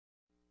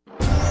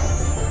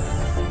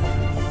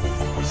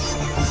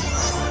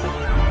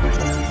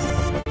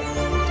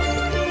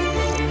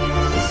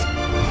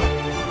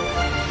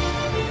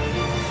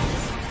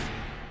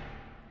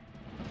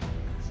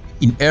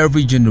In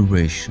every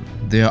generation,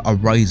 there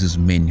arises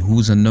men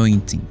whose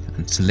anointing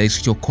and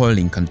celestial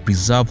calling can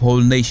preserve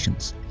whole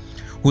nations,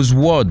 whose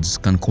words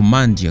can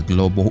command their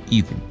global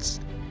events,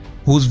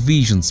 whose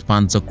vision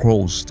spans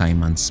across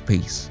time and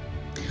space,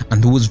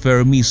 and whose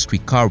very mystery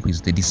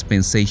carries the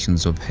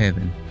dispensations of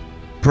heaven.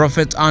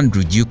 Prophet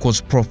Andrew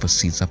Duco's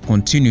prophecies have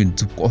continued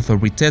to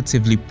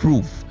authoritatively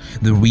prove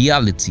the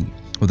reality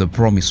of the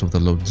promise of the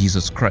Lord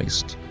Jesus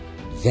Christ.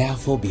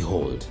 Therefore,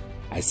 behold,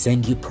 I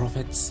send you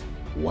prophets,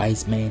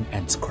 wise men,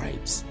 and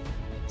scribes.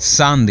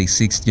 Sunday,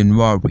 6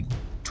 January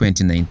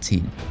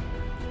 2019.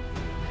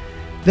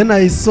 Then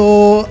I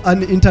saw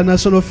an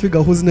international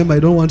figure whose name I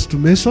don't want to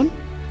mention.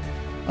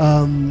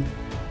 But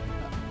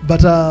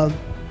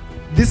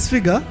this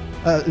figure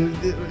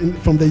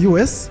from the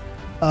US,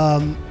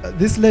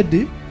 this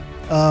lady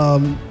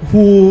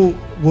who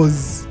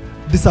was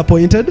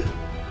disappointed,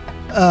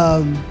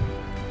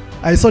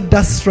 I saw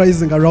dust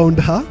rising around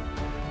her,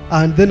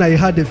 and then I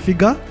had a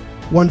figure,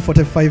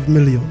 145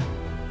 million.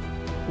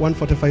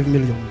 145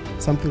 million,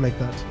 something like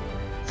that.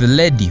 The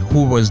lady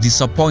who was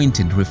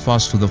disappointed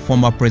refers to the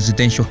former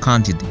presidential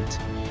candidate,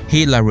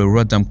 Hillary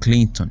Rodham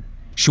Clinton.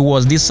 She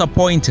was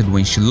disappointed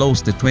when she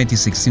lost the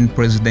 2016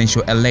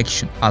 presidential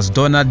election, as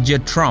Donald J.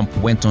 Trump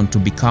went on to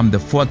become the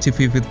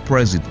 45th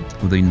president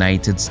of the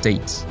United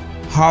States.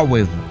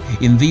 However,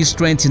 in this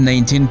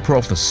 2019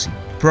 prophecy,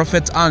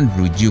 Prophet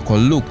Andrew Duco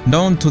looked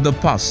not to the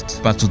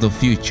past but to the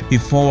future. He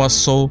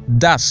foresaw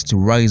dust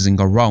rising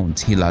around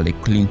Hillary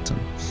Clinton.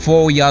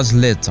 4 years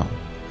later,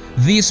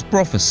 this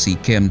prophecy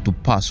came to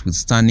pass with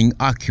stunning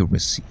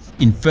accuracy.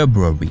 In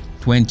February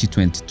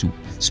 2022,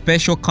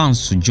 Special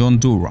Counsel John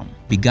Durham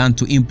began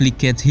to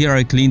implicate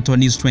Hillary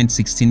Clinton's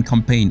 2016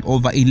 campaign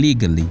over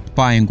illegally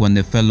spying on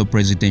a fellow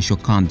presidential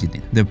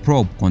candidate. The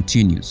probe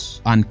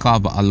continues,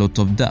 uncover a lot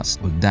of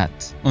dust of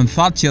that. On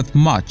 30th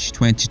March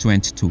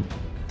 2022,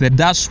 the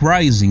dust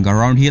rising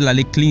around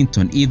Hillary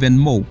Clinton even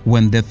more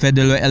when the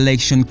Federal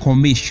Election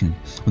Commission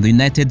of the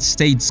United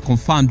States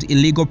confirmed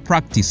illegal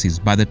practices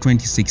by the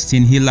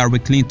 2016 Hillary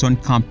Clinton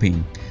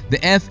campaign. The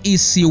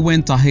FEC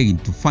went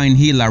ahead to fine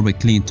Hillary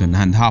Clinton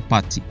and her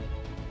party,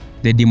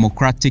 the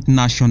Democratic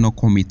National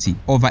Committee,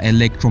 over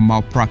electoral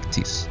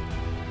malpractice.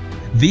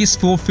 This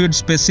fulfilled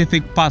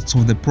specific parts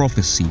of the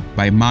prophecy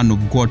by man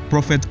of God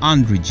Prophet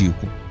Andrew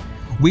Duco,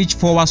 which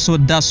foresaw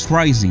dust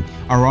rising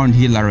around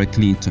Hillary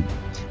Clinton,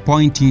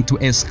 pointing to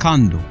a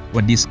scandal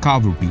or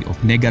discovery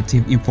of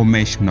negative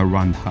information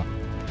around her.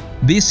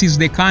 This is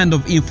the kind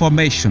of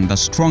information that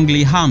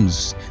strongly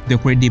harms the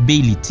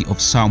credibility of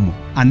someone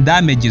and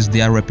damages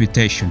their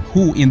reputation,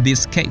 who in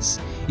this case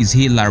is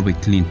Hillary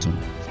Clinton.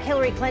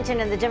 Hillary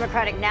Clinton and the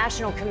Democratic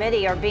National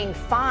Committee are being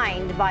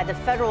fined by the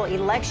Federal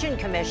Election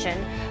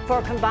Commission for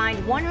a combined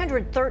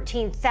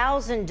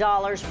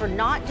 $113,000 for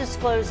not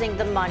disclosing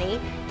the money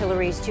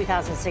Hillary's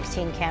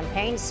 2016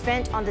 campaign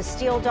spent on the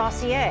Steele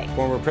dossier.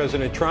 Former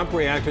President Trump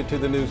reacted to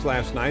the news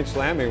last night,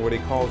 slamming what he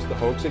calls the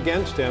hoax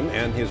against him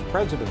and his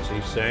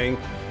presidency, saying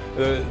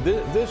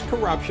this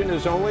corruption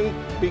is only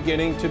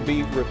beginning to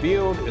be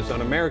revealed, is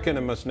un-American,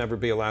 and must never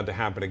be allowed to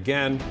happen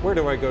again. Where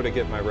do I go to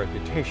get my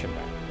reputation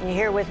back? And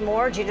here with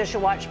more,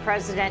 Judicial Watch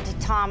President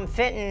Tom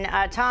Fitton.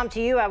 Tom, to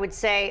you, I would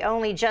say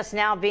only just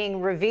now being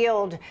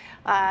revealed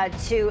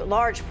to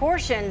large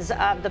portions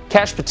of the...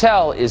 Kash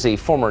Patel is a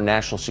former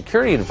national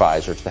security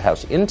advisor to the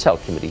House Intel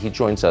Committee. He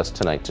joins us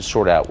tonight to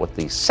sort out what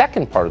the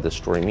second part of this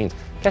story means.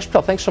 Kash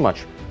Patel, thanks so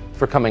much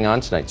for coming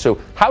on tonight. So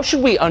how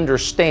should we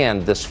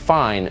understand this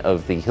fine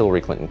of the Hillary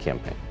Clinton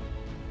campaign?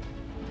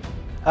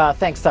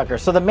 Thanks, Tucker.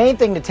 So the main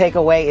thing to take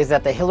away is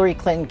that the Hillary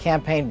Clinton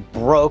campaign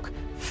broke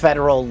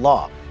federal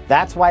law.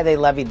 That's why they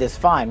levied this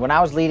fine. When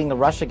I was leading the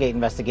Russiagate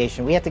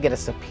investigation, we had to get a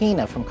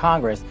subpoena from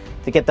Congress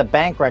to get the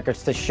bank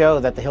records to show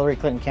that the Hillary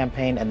Clinton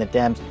campaign and the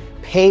Dems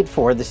paid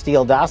for the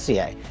Steele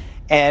dossier.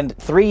 And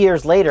 3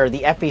 years later,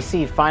 the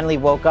FEC finally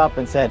woke up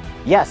and said,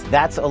 yes,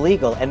 that's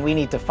illegal and we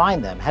need to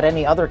fine them. Had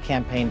any other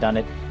campaign done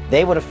it,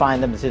 they would have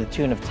fined them to the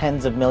tune of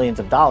tens of millions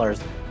of dollars.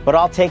 But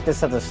I'll take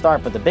this as a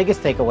start. But the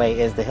biggest takeaway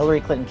is the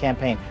Hillary Clinton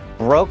campaign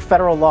broke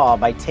federal law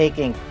by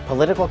taking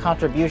political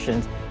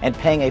contributions and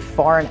paying a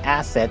foreign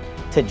asset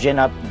to gin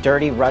up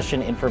dirty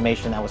Russian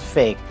information that was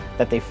fake,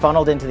 that they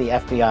funneled into the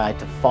FBI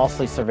to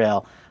falsely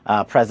surveil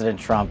President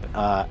Trump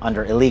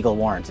under illegal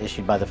warrants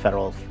issued by the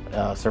Federal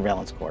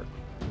Surveillance Court.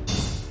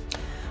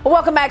 Well,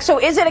 welcome back. So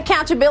is it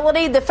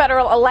accountability? The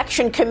Federal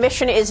Election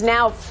Commission is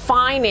now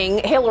fining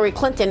Hillary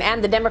Clinton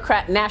and the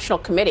Democrat National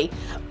Committee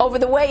over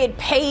the way it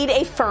paid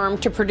a firm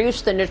to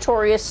produce the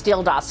notorious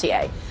Steele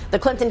dossier. The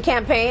Clinton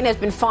campaign has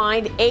been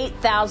fined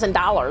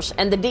 $8,000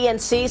 and the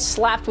DNC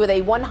slapped with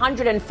a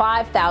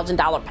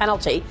 $105,000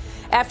 penalty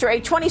after a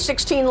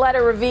 2016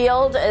 letter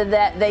revealed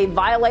that they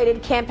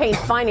violated campaign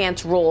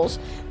finance rules.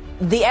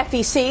 The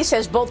FEC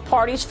says both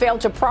parties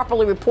failed to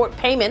properly report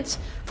payments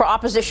for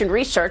opposition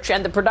research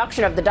and the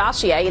production of the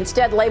dossier,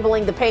 instead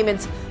labeling the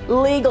payments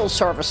legal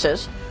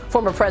services.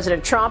 Former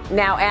President Trump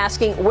now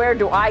asking, where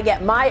do I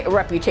get my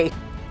reputation?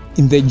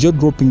 In the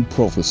jaw-dropping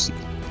prophecy,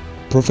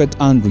 Prophet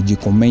Andrew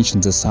Duco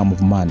mentions a sum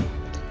of money,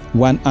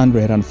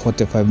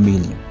 $145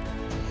 million,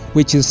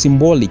 which is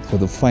symbolic for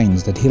the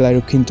fines that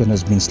Hillary Clinton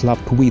has been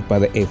slapped with by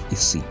the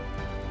FEC.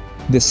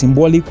 The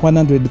symbolic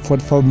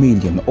 $145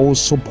 million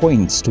also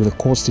points to the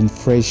cost in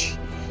fresh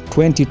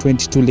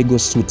 2022 legal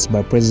suits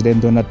by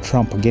President Donald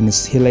Trump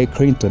against Hillary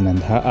Clinton and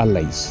her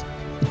allies.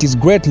 It is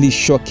greatly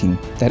shocking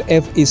that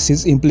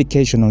FEC's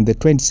implication on the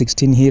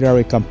 2016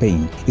 Hillary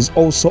campaign is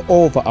also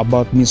over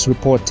about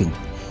misreporting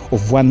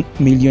of $1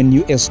 million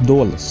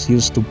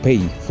used to pay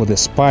for the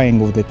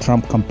spying of the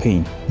Trump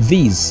campaign.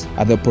 These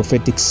are the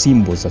prophetic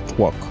symbols at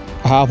work.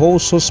 I have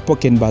also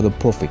spoken by the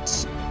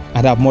prophets,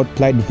 and have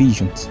multiplied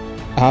visions.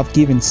 I have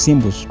given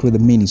symbols to the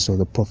meanings of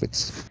the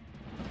prophets.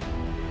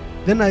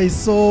 Then I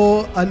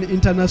saw an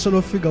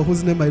international figure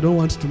whose name I don't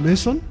want to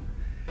mention.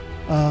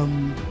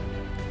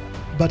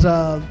 But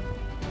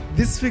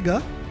this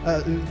figure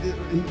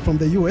from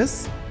the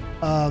US,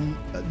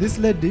 this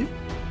lady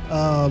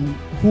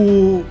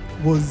who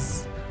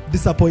was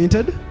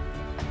disappointed,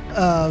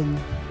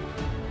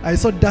 I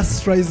saw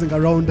dust rising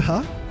around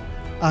her,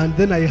 and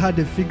then I had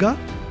a figure,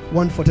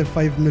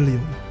 145 million.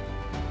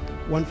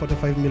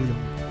 145 million,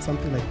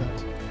 something like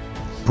that.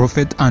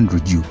 Prophet Andrew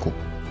Juko,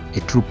 a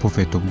true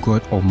prophet of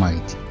God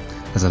Almighty,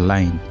 has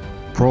aligned,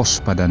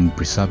 prospered and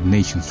preserved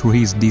nations through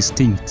his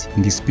distinct,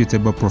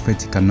 indisputable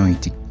prophetic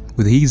anointing.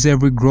 With his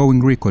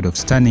ever-growing record of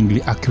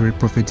stunningly accurate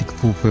prophetic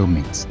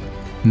fulfillments,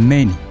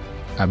 many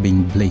are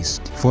being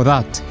blessed. For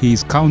that, he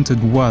is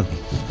counted worthy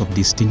of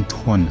distinct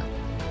honor.